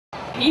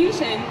评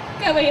审、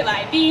各位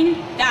来宾，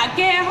大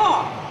家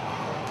好，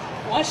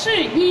我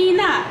是妮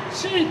娜，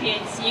是典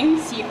型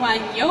喜欢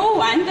游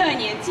玩的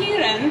年轻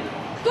人。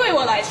对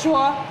我来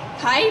说，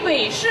台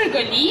北是个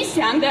理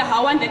想的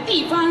好玩的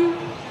地方。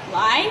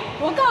来，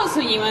我告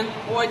诉你们，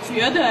我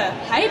觉得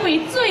台北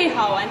最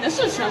好玩的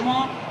是什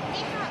么？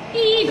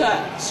第一个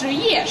是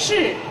夜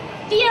市，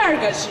第二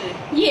个是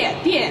夜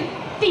店，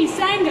第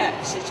三个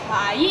是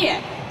茶叶，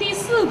第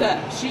四个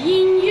是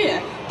音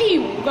乐，第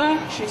五个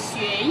是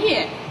学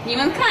业。你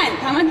们看，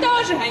他们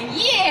都是很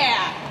耶。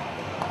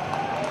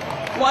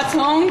我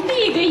从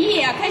第一个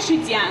夜开始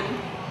讲。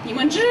你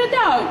们知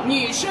道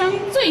女生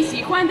最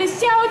喜欢的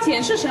消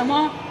遣是什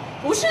么？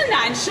不是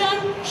男生，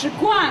是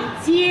逛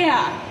街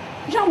啊！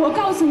让我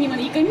告诉你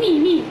们一个秘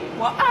密，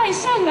我爱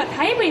上了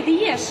台北的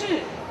夜市。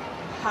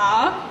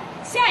好，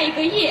下一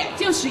个夜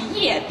就是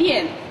夜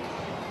店。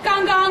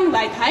刚刚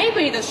来台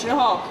北的时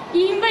候，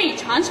因为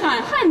常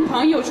常和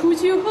朋友出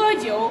去喝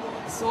酒，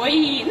所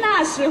以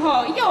那时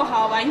候又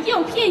好玩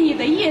又便宜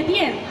的夜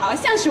店，好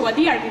像是我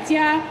第二个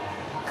家。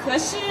可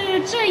是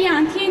这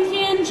样天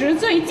天纸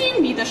醉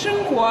金迷的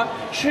生活，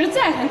实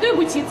在很对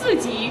不起自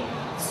己，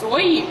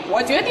所以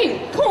我决定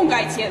痛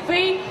改前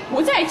非，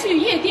不再去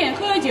夜店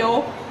喝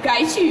酒，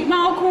改去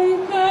猫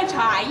空喝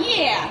茶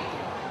叶。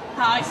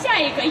好，下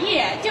一个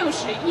夜就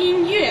是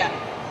音乐。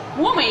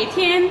我每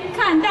天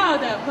看到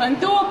的很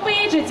多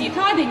背着吉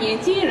他的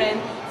年轻人，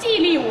激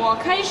励我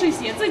开始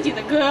写自己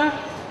的歌。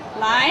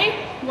来，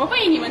我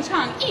为你们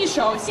唱一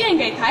首献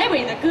给台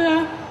北的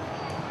歌。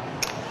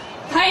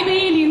台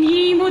北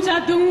01木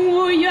栅动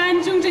物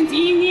园、中正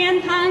纪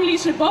念堂、历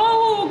史博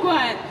物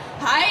馆，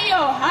还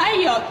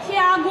有听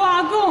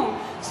我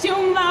讲，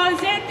上老热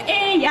的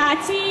夜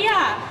市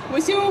啊，有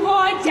上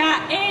好食的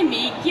物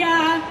件。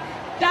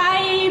台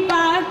北，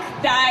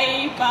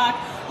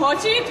好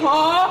佚佗，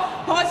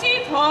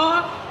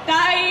台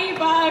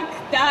北，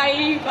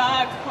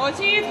好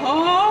佚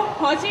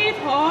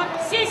佗，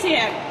谢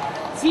谢。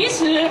其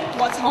实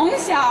我从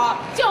小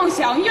就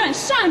想愿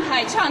上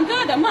台唱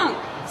歌的梦。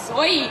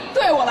所以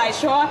对我来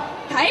说，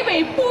台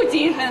北不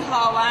仅很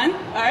好玩，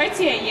而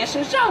且也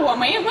是让我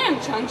美梦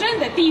成真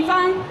的地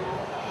方。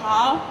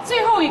好，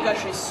最后一个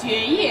是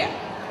学业。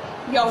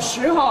有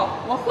时候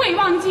我会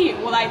忘记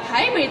我来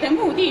台北的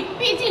目的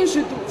毕竟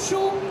是读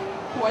书。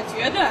我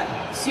觉得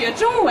学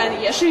中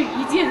文也是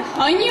一件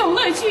很有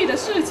乐趣的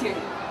事情。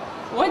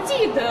我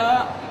记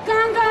得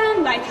刚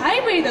刚来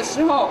台北的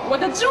时候，我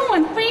的中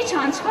文非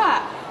常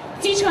差，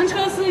计程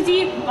车司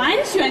机完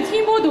全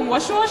听不懂我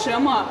说什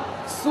么。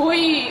所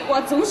以我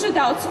总是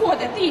到错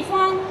的地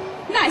方。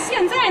那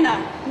现在呢？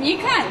你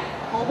看，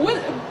我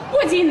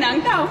不仅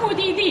能到目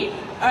的地，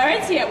而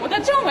且我的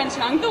中文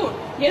程度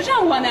也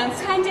让我能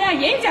参加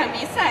演讲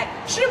比赛，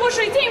是不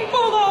是进步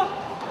了？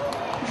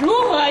如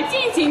何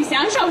尽情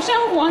享受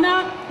生活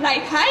呢？来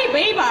台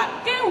北吧，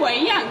跟我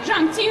一样，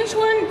让青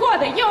春过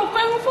得又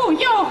丰富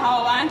又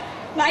好玩。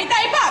来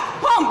台北，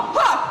砰砰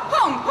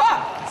砰砰！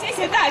谢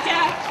谢大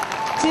家，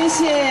谢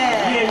谢。